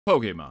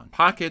Pokemon.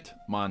 Pocket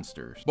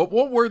monsters. But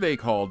what were they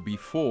called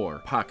before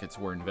pockets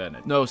were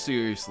invented? No,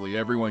 seriously,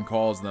 everyone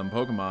calls them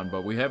Pokemon,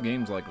 but we have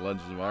games like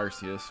Legends of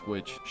Arceus,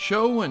 which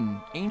show an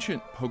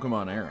ancient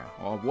Pokemon era.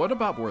 Well, what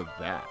about were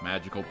that?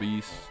 Magical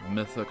beasts?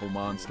 Mythical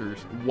monsters?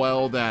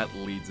 Well, that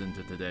leads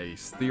into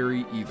today's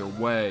theory either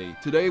way.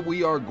 Today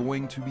we are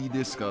going to be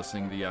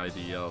discussing the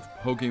idea of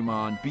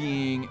Pokemon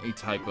being a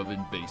type of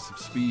invasive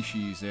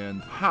species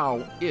and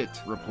how it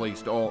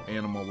replaced all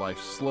animal life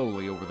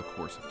slowly over the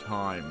course of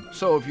time.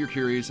 So if you're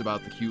curious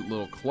about the cute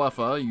little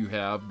Cleffa you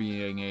have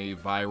being a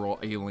viral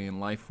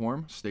alien life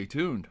form, stay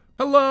tuned.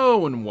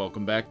 Hello and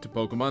welcome back to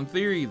Pokemon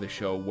Theory, the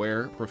show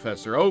where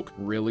Professor Oak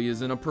really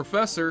isn't a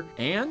professor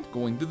and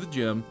going to the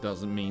gym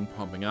doesn't mean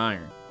pumping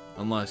iron.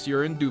 Unless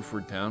you're in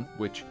Dewford Town,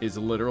 which is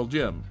a literal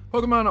gym.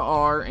 Pokemon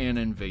are an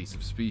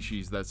invasive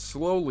species that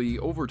slowly,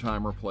 over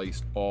time,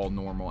 replaced all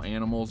normal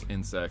animals,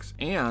 insects,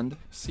 and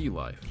sea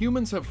life.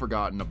 Humans have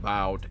forgotten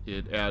about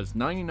it as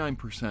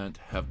 99%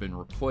 have been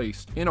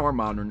replaced in our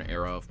modern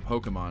era of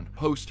Pokemon,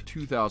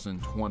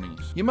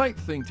 post-2020s. You might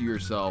think to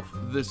yourself,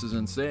 this is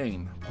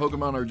insane.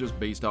 Pokemon are just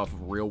based off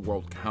of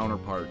real-world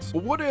counterparts.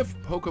 But what if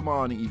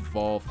Pokemon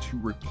evolved to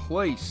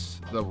replace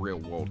the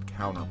real-world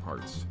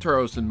counterparts?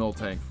 Tauros and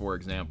Miltank, for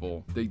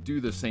example, they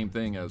do the same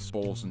thing as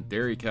bulls and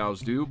dairy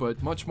cows do,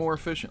 but much more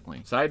efficiently.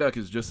 Psyduck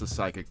is just a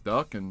psychic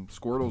duck, and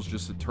Squirtle's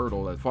just a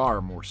turtle that's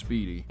far more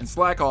speedy. And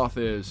Slackoth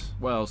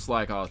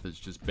is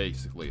just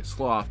basically a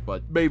sloth,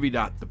 but maybe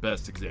not the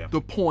best example.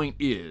 The point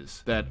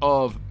is that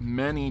of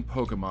many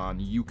Pokemon,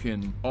 you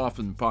can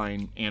often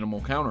find animal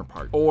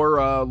counterpart, or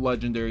a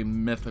legendary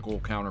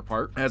mythical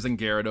counterpart, as in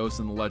Gyarados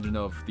in the legend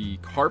of the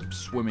carp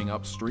swimming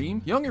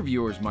upstream. Younger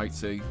viewers might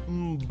say,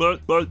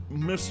 but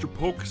Mr.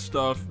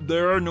 PokeStuff,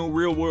 there are no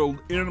real-world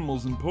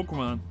animals in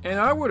Pokemon. And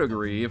I would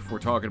agree if we're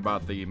talking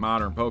about the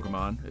modern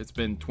Pokemon. It's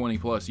been 20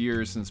 plus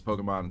years since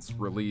Pokemon's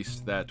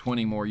released, that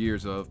 20 more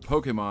years of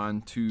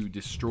Pokemon to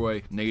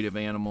destroy native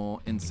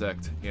animal,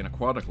 insect, and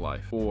aquatic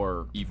life,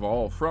 or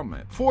evolve from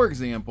it. For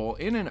example,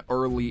 in an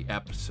early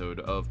episode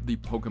of the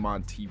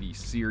Pokemon TV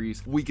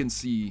series, we can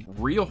see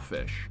real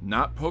fish,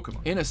 not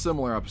Pokemon. In a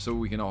similar episode,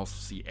 we can also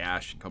see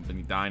Ash and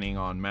company dining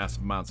on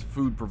massive amounts of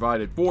food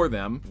provided for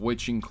them,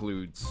 which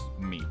includes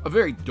meat. A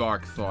very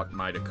dark thought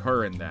might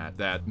occur in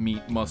that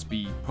meat must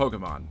be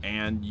Pokemon,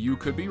 and you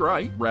could be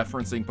right.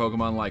 Referencing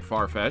Pokemon like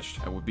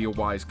Farfetch'd, that would be a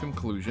wise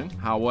conclusion.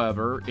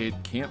 However, it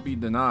can't be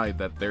denied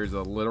that there's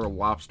a literal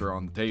lobster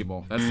on the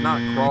table. That's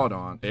not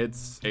Crawdon,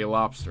 it's a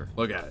lobster.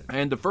 Look at it.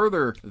 And to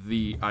further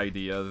the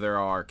idea, there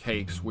are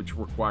cakes which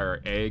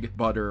require egg,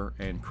 butter,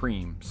 and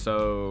cream.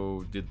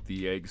 So did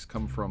the eggs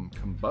come from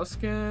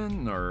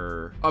combustion,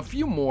 or? A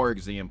few more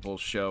examples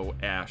show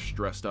Ash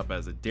dressed up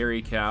as a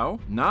dairy cow,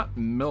 not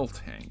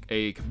Miltank,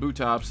 a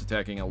Kabutops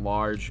attacking a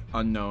large,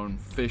 unknown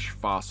fish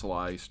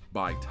fossilized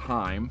by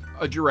time,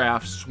 a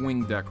giraffe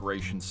swing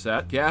decoration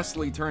set,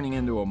 Ghastly turning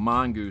into a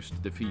mongoose to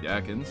defeat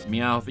Ekans,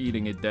 Meowth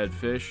eating a dead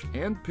fish,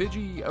 and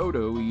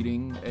Pidgeotto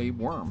eating a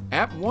worm.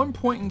 At one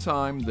point in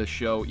time, the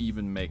show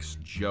even makes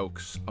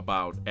jokes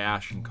about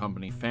Ash and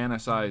company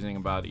fantasizing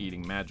about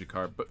eating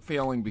Magikarp, but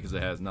failing because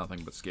it has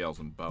nothing but scales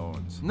and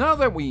bones. Now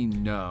that we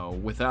know,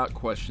 without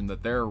question,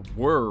 that there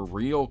were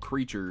real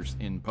creatures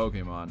in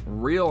Pokemon,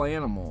 real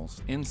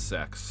animals,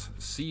 insects,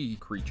 sea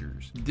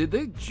creatures, did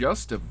they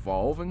just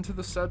evolve into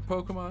the said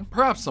Pokemon?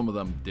 Perhaps some of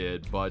them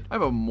did, but I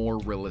have a more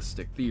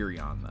realistic theory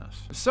on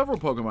this. Several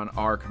Pokemon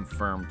are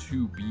confirmed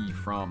to be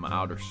from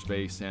outer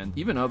space and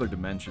even other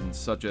dimensions,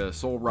 such as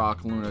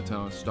Solrock,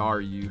 Lunatone,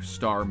 Staryu,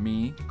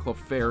 Starmie,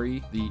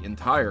 Clefairy, the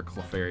entire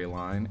Clefairy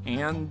line,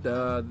 and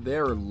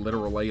they're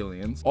literal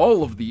aliens.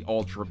 All of the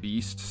Ultra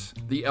Beasts,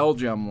 the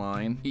Elgem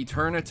line,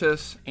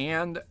 Eternatus,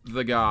 and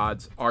the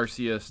gods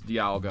Arceus,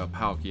 Dialga,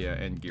 Palkia,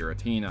 and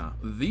Giratina.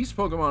 These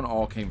Pokemon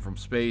all came from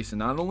space and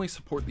not only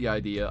support the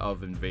idea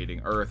of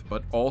invading Earth,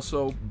 but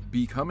also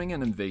becoming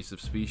an invasive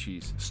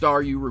species.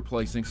 Staryu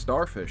replacing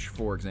Starfish,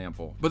 for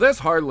example. But that's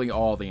hardly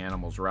all the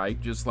animals, right?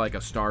 Just like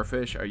a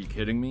starfish? Are you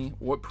kidding me?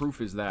 What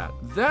proof is that?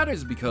 That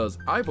is because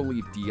I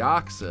believe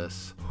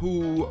Deoxsys,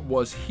 who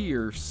was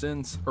here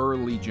since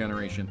early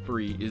Generation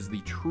 3, is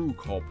the true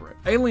culprit.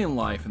 Alien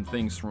life and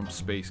things from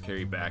space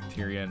carry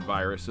bacteria and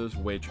viruses,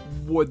 which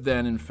would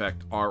then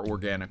infect our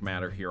organic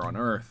matter here on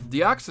Earth.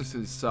 Deoxsys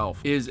itself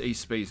is a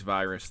space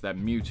virus that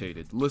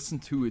mutated. Listen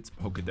to its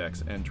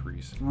Pokedex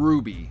entries.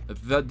 Ruby,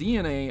 the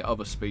DNA of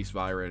a space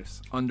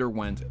virus,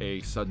 underwent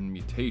a sudden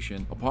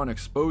mutation upon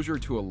exposure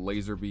to a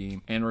laser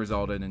beam and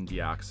resulted in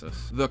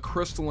Deoxsys. The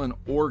crystalline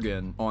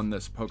organ on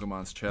this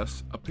Pokemon's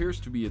chest appears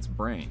to be its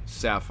brain.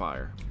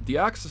 Sapphire.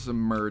 Deoxsys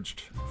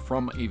emerged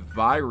from a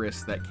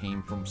virus that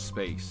came from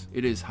space.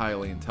 It is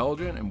highly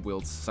intelligent and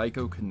wields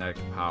psychokinetic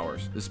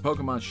powers. This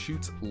Pokemon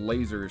shoots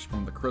lasers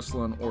from the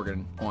crystalline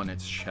organ on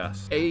its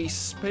chest. A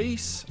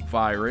space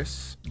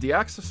virus, Deoxsys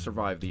Deoxsys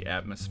survived the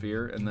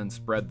atmosphere and then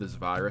spread this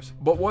virus.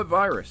 But what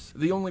virus?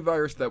 The only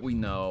virus that we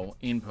know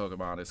in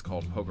Pokemon is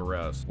called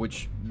PokeRes,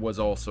 which was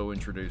also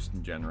introduced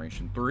in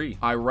Generation 3.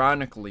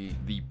 Ironically,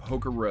 the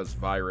PokeRes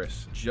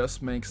virus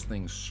just makes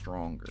things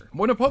stronger.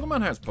 When a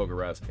Pokemon has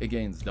PokeRes, it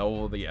gains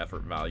double the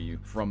effort value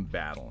from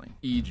battling.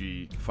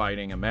 E.g.,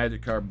 fighting a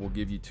Magikarp will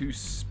give you 2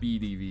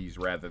 speed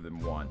EVs rather than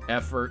 1.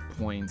 Effort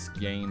points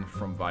gained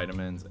from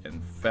vitamins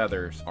and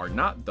feathers are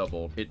not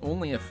doubled. It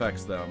only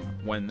affects them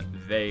when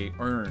they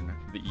earn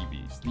the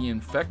EVs. The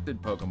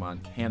infected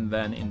Pokemon can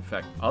then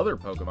infect other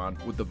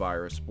Pokemon with the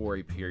virus for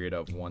a period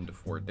of 1 to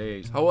 4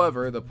 days.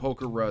 However, the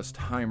PokeRes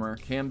timer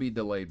can be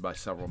delayed by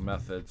several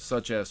methods,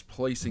 such as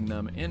placing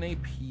them in a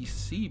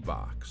PC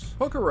box.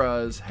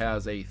 PokeRes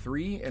has a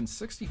 3 in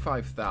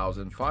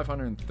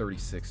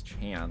 65,536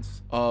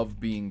 chance of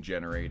being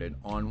generated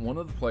on one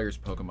of the player's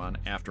Pokemon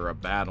after a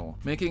battle,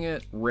 making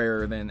it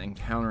rarer than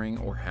encountering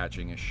or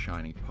hatching a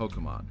shiny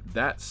Pokemon.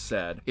 That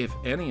said, if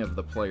any of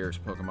the player's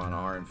Pokemon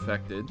are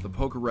infected, the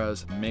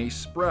PokeRes may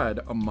spread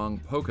among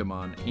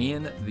Pokemon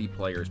in the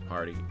player's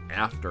party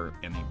after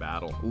any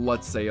battle.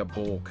 Let's say a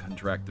bull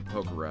contracted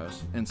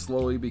PokeRes and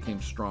slowly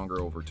became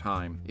stronger over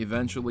time,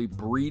 eventually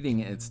breeding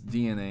its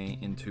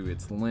DNA into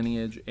its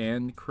lineage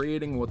and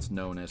creating what's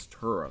known as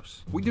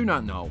Tauros. We do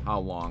not know how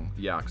long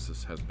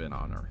Deoxsys has been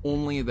on Earth,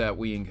 only that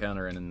we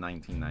encounter it in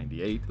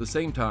 1998, the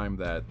same time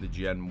that the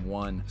Gen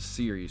 1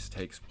 series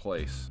takes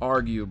place.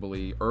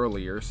 Arguably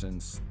earlier,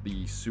 since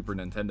the Super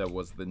Nintendo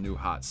was the new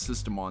hot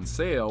system on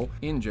sale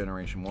in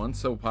Generation 1,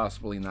 so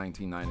possibly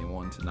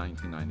 1991 to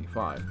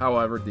 1995.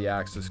 However,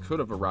 Deoxsys could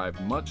have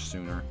arrived much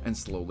sooner and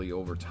slowly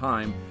over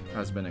time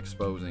has been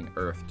exposing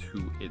Earth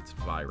to its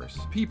virus.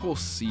 People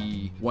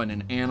see when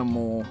an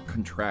animal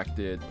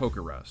contracted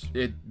PokeRes,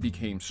 it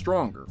became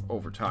stronger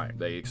over time.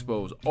 They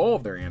expose all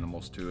of their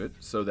animals to it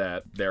so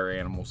that their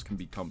animals can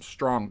become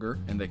stronger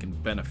and they can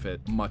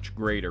benefit much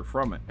greater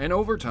from it. And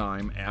over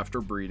time,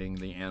 after breeding,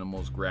 the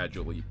animals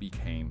gradually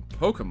became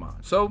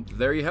Pokemon. So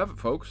there you have it,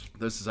 folks.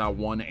 This is how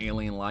one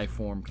alien life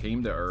form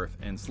came to Earth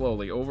and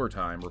slowly over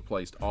time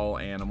replaced all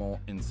animal,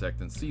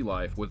 insect, and sea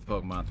life with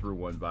Pokemon through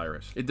one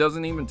virus. It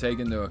doesn't even take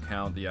into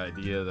account the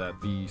idea that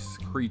these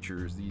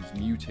creatures, these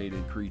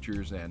mutated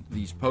creatures, and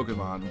these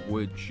Pokemon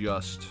would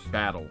just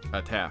battle,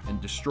 attack,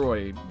 and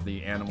destroy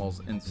the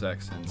animals,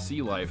 insects, and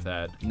sea life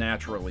that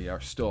naturally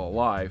are still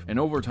alive, and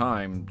over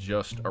time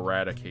just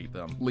eradicate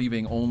them,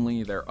 leaving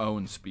only their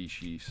own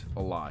species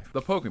alive.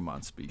 The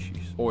Pokemon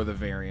species, or the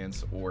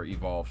variants or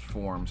evolved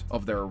forms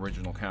of their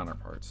original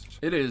counterparts.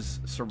 It is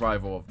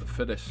survival of the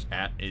fittest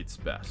at its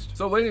best.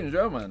 So ladies and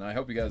gentlemen, I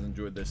hope you guys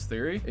enjoyed this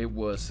theory. It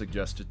was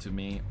suggested to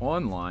me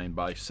online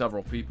by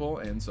several people,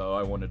 and so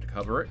I wanted to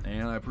cover it,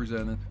 and I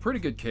presented a pretty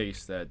good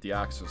case that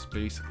Deoxsys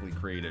basically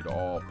created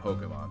all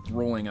Pokemon,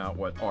 rolling out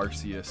what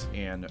Arceus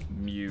and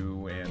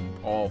Mew and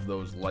all of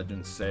those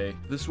legends say.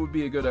 This would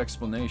be a good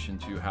explanation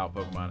to how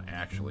Pokemon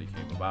actually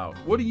came about.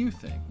 What do you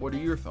think? What are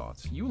your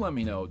thoughts? You let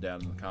me know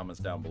down in the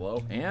comments down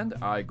below, and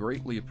I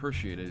greatly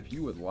appreciate it if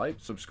you would like,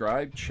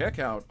 subscribe, check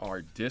out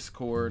our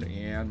Discord,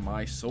 and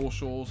my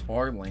socials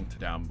are linked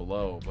down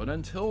below. But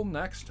until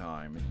next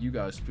time, you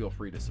guys feel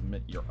free to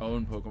submit your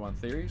own Pokemon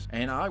theories,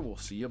 and I will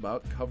see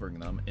about covering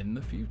them in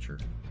the future.